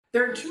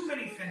There are too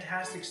many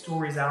fantastic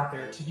stories out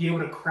there to be able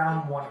to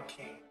crown one a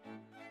king.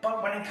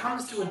 But when it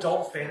comes to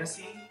adult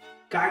fantasy,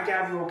 Guy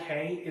Gavriel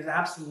Kay is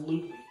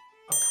absolutely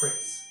a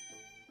prince.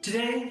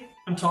 Today,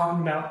 I'm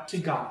talking about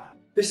Tigana.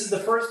 This is the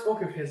first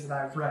book of his that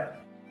I've read.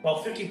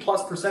 Well,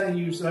 50+% of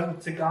you said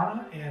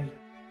Tigana, and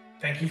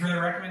thank you for the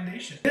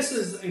recommendation. This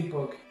is a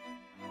book,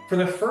 for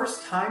the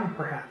first time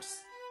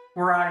perhaps,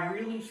 where I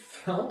really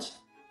felt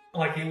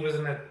like it was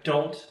an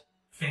adult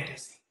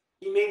fantasy.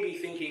 You may be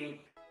thinking,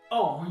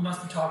 oh, we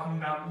must be talking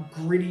about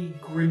gritty,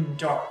 grim,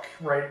 dark,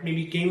 right?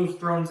 Maybe Game of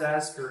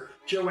Thrones-esque or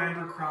Joe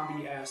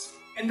Abercrombie-esque.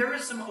 And there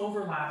is some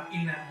overlap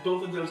in that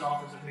both of those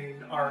authors I've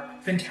named are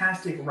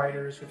fantastic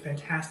writers with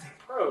fantastic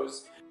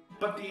prose,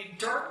 but the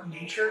dark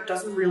nature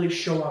doesn't really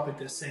show up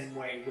in the same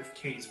way with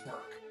Kay's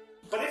work.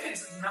 But if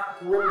it's not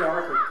grim,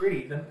 dark, or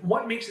gritty, then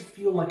what makes it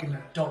feel like an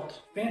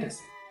adult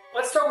fantasy?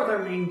 Let's start with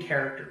our main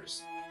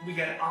characters. We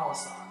get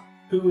Alisson,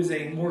 who is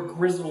a more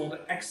grizzled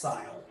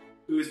exile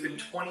who has been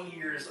 20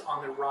 years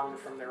on the run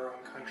from their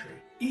own country.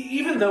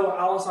 Even though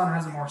Alisson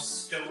has a more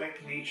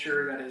stoic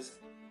nature that is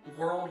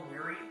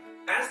world-weary,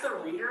 as the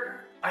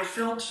reader, I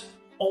felt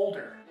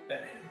older than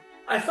him.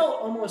 I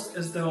felt almost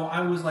as though I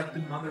was like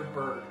the mother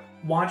bird,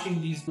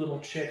 watching these little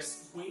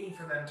chicks, waiting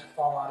for them to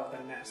fall out of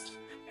the nest.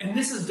 And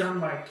this is done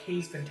by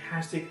Kay's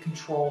fantastic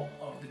control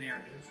of the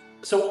narrative.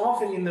 So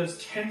often in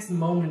those tense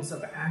moments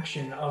of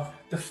action, of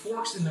the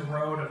forks in the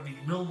road, of the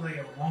will they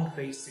or won't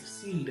they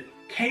succeed,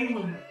 Kay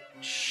would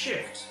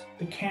shift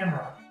the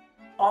camera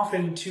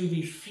often to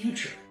the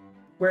future,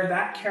 where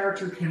that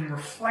character can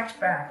reflect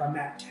back on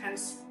that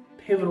tense,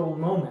 pivotal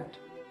moment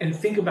and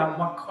think about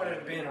what could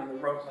have been on the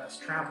road less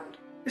traveled.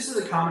 This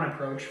is a common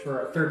approach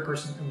for a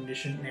third-person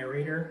omniscient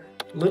narrator.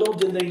 Little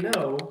did they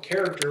know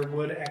character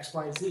would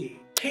XYZ.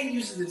 Kay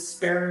uses it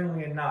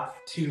sparingly enough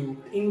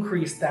to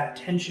increase that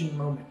tension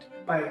moment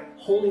by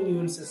holding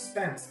you in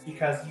suspense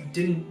because you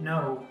didn't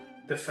know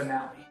the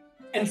finale.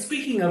 And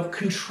speaking of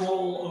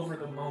control over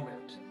the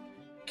moment,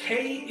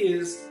 Kay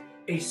is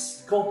a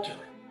sculptor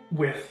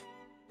with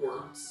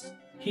words.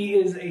 He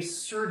is a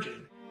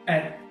surgeon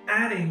at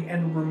adding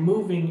and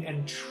removing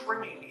and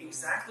trimming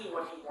exactly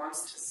what he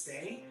wants to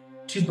say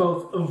to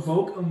both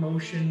evoke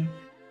emotion,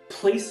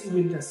 place you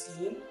in the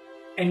scene,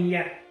 and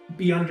yet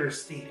be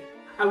understated.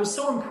 I was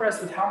so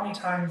impressed with how many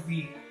times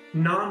the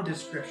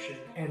non-description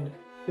and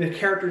the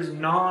character's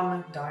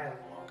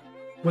non-dialogue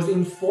was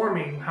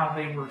informing how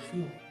they were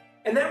feeling.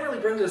 And that really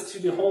brings us to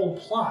the whole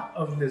plot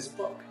of this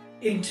book.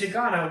 In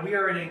Tigana, we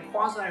are in a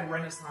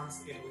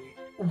quasi-Renaissance Italy,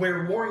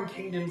 where warring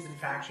kingdoms and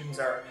factions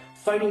are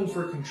fighting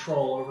for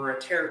control over a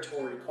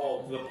territory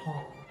called the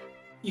Palm.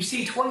 You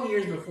see, 20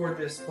 years before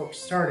this book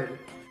started,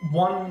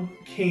 one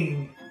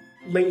king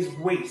lays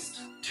waste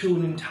to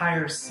an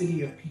entire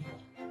city of people.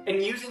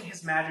 And using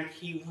his magic,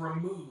 he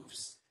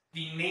removes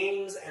the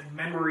names and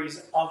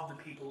memories of the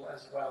people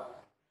as well.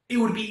 It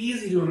would be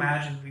easy to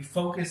imagine we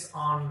focus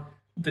on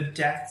the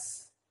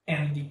deaths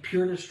and the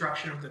pure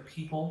destruction of the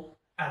people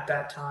at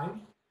that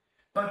time,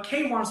 but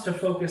Kay wants to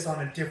focus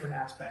on a different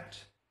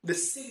aspect. The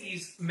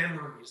city's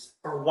memories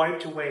are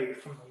wiped away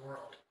from the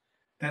world,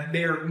 that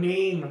their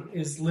name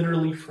is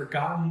literally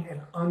forgotten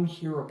and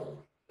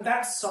unhearable.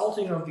 That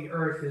salting of the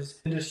earth is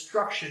the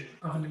destruction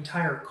of an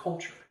entire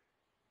culture.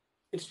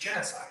 It's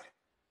genocide.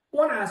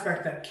 One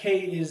aspect that Kay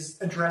is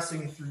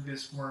addressing through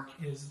this work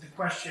is the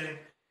question,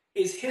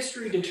 is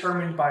history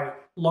determined by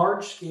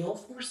large-scale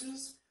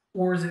forces,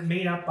 or is it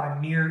made up by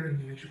mere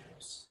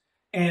individuals?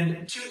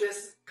 And to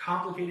this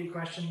complicated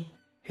question,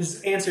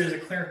 his answer is a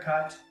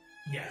clear-cut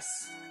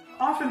yes.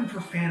 Often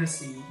for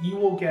fantasy, you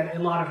will get a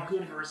lot of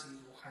good versus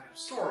evil kind of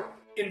story.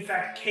 In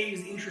fact,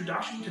 Kay's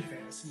introduction to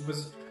fantasy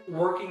was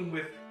working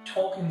with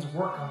Tolkien's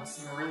work on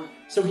Silmarillion,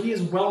 so he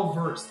is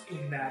well-versed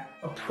in that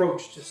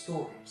approach to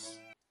stories.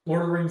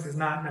 Lord of the Rings is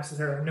not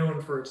necessarily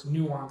known for its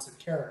nuance of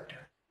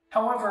character.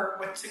 However,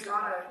 with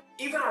Tigana,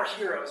 even our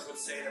heroes would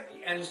say that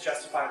the ends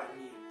justify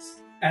the means,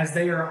 as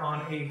they are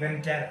on a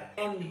vendetta,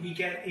 and we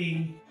get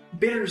a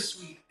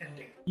bittersweet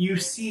ending. You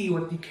see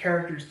what the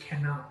characters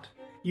cannot.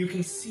 You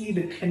can see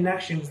the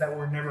connections that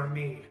were never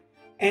made.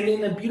 And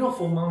in a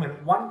beautiful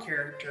moment, one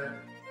character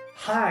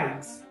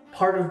hides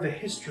part of the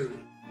history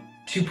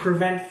to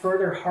prevent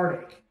further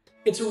heartache.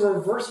 It's a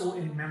reversal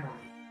in memory.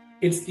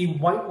 It's the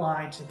white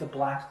lie to the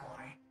black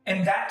lie.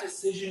 And that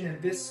decision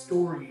in this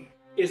story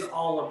is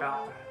all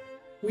about that.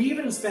 We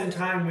even spend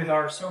time with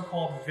our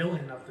so-called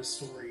villain of the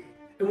story,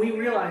 and we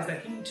realize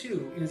that he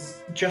too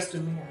is just a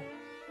man.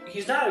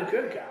 He's not a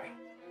good guy,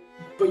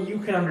 but you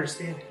can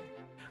understand him.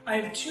 I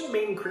have two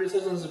main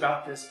criticisms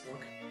about this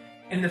book,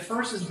 and the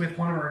first is with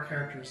one of our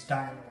characters,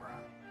 Dianora.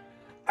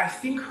 I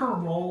think her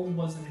role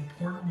was an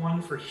important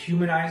one for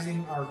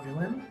humanizing our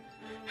villain.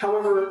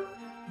 However,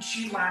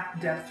 she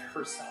lacked depth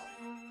herself.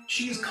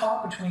 She is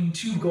caught between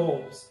two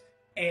goals,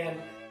 and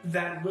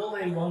that will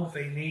they won't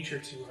they nature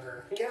to her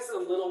gets a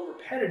little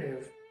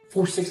repetitive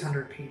for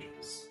 600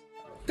 pages.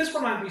 This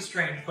one might be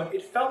strange, but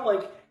it felt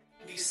like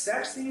the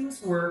sex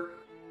scenes were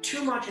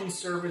too much in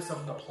service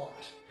of the plot.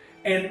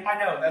 And I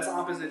know that's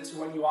opposite to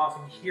what you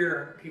often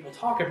hear people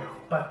talk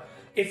about, but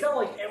It felt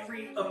like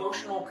every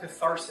emotional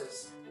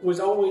catharsis was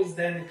always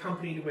then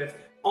accompanied with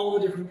all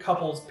the different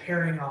couples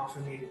pairing off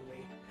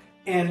immediately.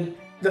 And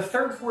the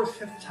third, fourth,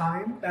 fifth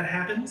time that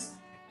happens,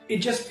 it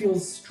just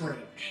feels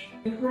strange.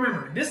 And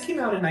remember, this came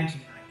out in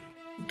 1990.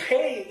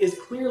 Kay is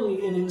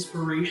clearly an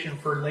inspiration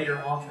for later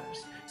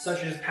authors,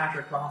 such as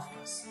Patrick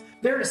Rothfuss.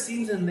 There are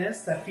scenes in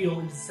this that feel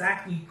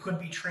exactly could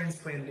be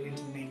transplanted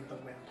into Name of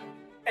the Wind.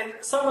 And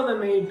some of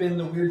them may have been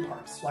the weird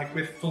parts, like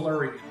with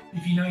Valerian.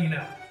 If you know, you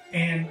know.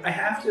 And I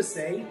have to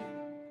say,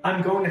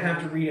 I'm going to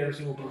have to read every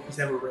single book he's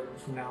ever written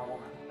from now on.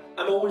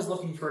 I'm always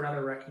looking for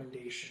another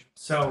recommendation.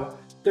 So,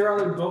 if there are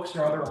other books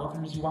or other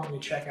authors you want me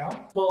to check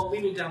out, well,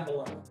 leave it down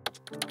below.